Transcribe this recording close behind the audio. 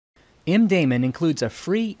MDaemon includes a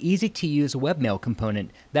free, easy-to-use webmail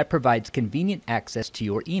component that provides convenient access to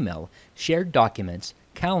your email, shared documents,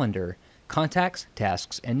 calendar, contacts,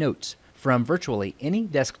 tasks, and notes from virtually any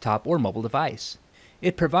desktop or mobile device.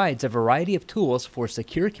 It provides a variety of tools for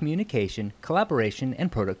secure communication, collaboration,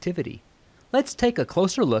 and productivity. Let's take a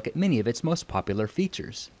closer look at many of its most popular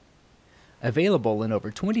features. Available in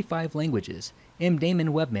over 25 languages, MDaemon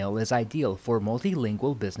Webmail is ideal for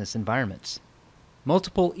multilingual business environments.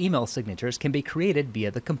 Multiple email signatures can be created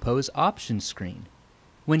via the Compose Options screen.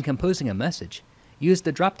 When composing a message, use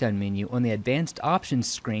the drop-down menu on the Advanced Options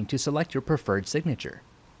screen to select your preferred signature.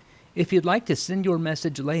 If you'd like to send your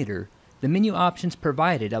message later, the menu options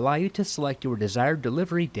provided allow you to select your desired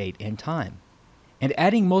delivery date and time. And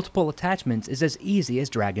adding multiple attachments is as easy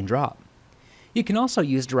as drag and drop. You can also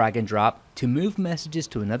use drag and drop to move messages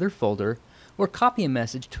to another folder or copy a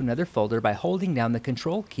message to another folder by holding down the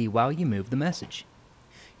Control key while you move the message.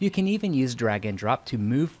 You can even use drag and drop to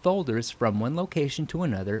move folders from one location to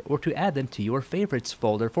another or to add them to your favorites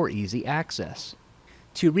folder for easy access.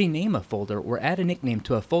 To rename a folder or add a nickname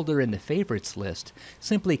to a folder in the favorites list,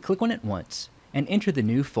 simply click on it once and enter the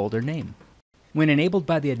new folder name. When enabled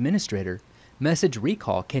by the administrator, Message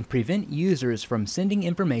Recall can prevent users from sending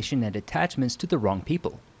information and attachments to the wrong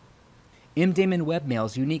people. MDaemon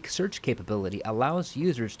Webmail's unique search capability allows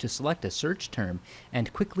users to select a search term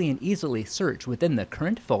and quickly and easily search within the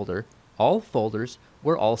current folder, all folders,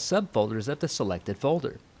 or all subfolders of the selected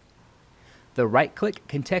folder. The right-click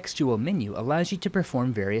contextual menu allows you to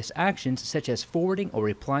perform various actions such as forwarding or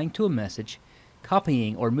replying to a message,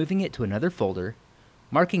 copying or moving it to another folder,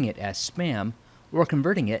 marking it as spam, or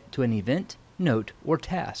converting it to an event, note, or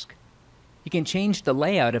task. You can change the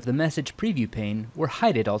layout of the message preview pane or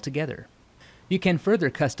hide it altogether. You can further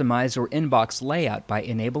customize your inbox layout by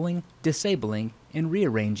enabling, disabling, and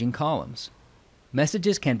rearranging columns.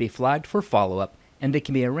 Messages can be flagged for follow-up, and they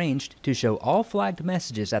can be arranged to show all flagged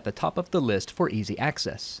messages at the top of the list for easy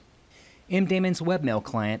access. MDaemon's webmail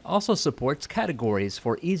client also supports categories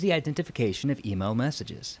for easy identification of email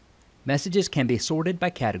messages. Messages can be sorted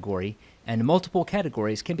by category, and multiple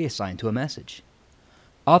categories can be assigned to a message.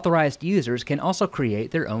 Authorized users can also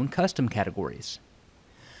create their own custom categories.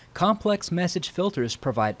 Complex message filters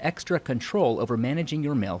provide extra control over managing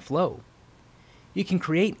your mail flow. You can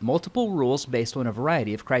create multiple rules based on a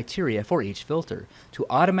variety of criteria for each filter to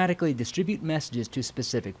automatically distribute messages to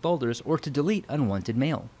specific folders or to delete unwanted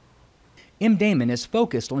mail. MDaemon is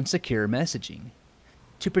focused on secure messaging.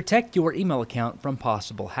 To protect your email account from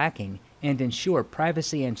possible hacking and ensure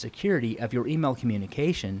privacy and security of your email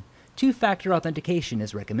communication, two-factor authentication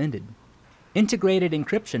is recommended. Integrated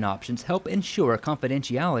encryption options help ensure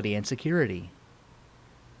confidentiality and security.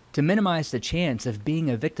 To minimize the chance of being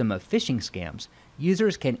a victim of phishing scams,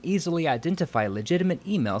 users can easily identify legitimate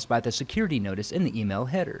emails by the security notice in the email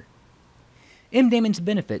header. MDaemon's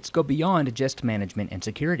benefits go beyond just management and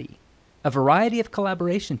security. A variety of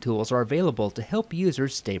collaboration tools are available to help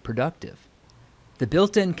users stay productive. The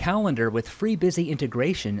built-in calendar with free busy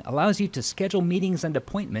integration allows you to schedule meetings and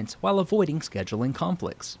appointments while avoiding scheduling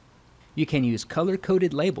conflicts. You can use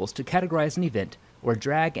color-coded labels to categorize an event or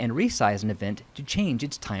drag and resize an event to change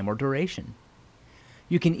its time or duration.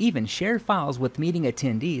 You can even share files with meeting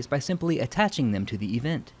attendees by simply attaching them to the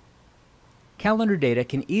event. Calendar data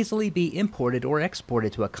can easily be imported or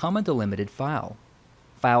exported to a comma delimited file.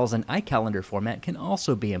 Files in iCalendar format can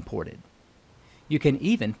also be imported. You can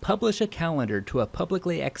even publish a calendar to a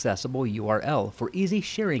publicly accessible URL for easy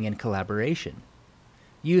sharing and collaboration.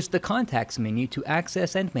 Use the Contacts menu to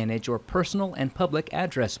access and manage your personal and public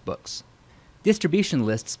address books. Distribution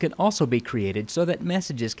lists can also be created so that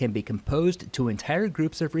messages can be composed to entire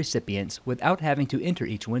groups of recipients without having to enter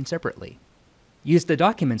each one separately. Use the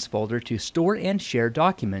Documents folder to store and share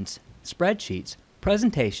documents, spreadsheets,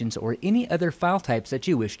 presentations, or any other file types that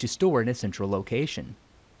you wish to store in a central location.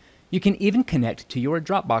 You can even connect to your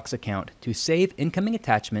Dropbox account to save incoming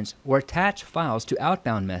attachments or attach files to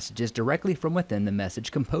outbound messages directly from within the Message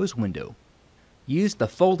Compose window. Use the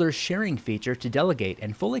Folder Sharing feature to delegate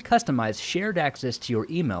and fully customize shared access to your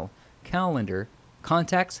email, calendar,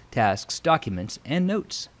 contacts, tasks, documents, and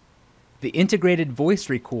notes. The integrated voice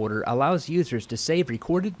recorder allows users to save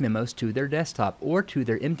recorded memos to their desktop or to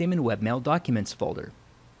their MDaemon Webmail Documents folder.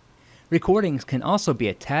 Recordings can also be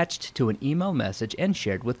attached to an email message and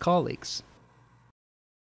shared with colleagues.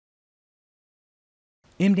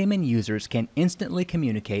 MDaemon users can instantly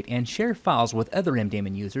communicate and share files with other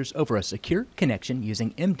MDaemon users over a secure connection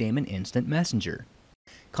using MDaemon Instant Messenger.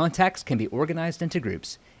 Contacts can be organized into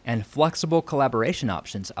groups, and flexible collaboration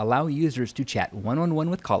options allow users to chat one-on-one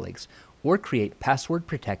with colleagues or create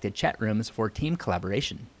password-protected chat rooms for team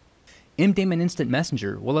collaboration. MDaemon Instant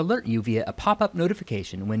Messenger will alert you via a pop-up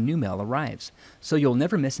notification when new mail arrives, so you'll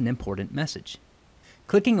never miss an important message.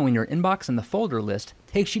 Clicking on your inbox in the folder list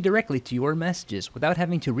takes you directly to your messages without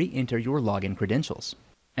having to re-enter your login credentials.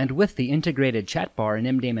 And with the integrated chat bar in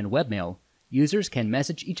MDaemon Webmail, users can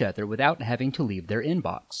message each other without having to leave their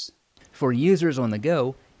inbox. For users on the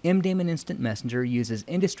go, MDaemon Instant Messenger uses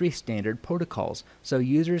industry-standard protocols, so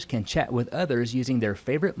users can chat with others using their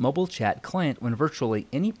favorite mobile chat client on virtually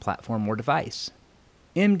any platform or device.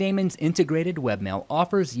 MDaemon's integrated webmail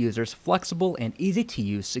offers users flexible and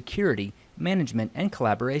easy-to-use security, management, and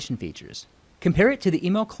collaboration features. Compare it to the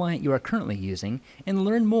email client you are currently using and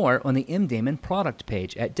learn more on the MDaemon product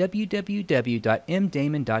page at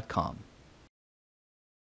www.mdaemon.com.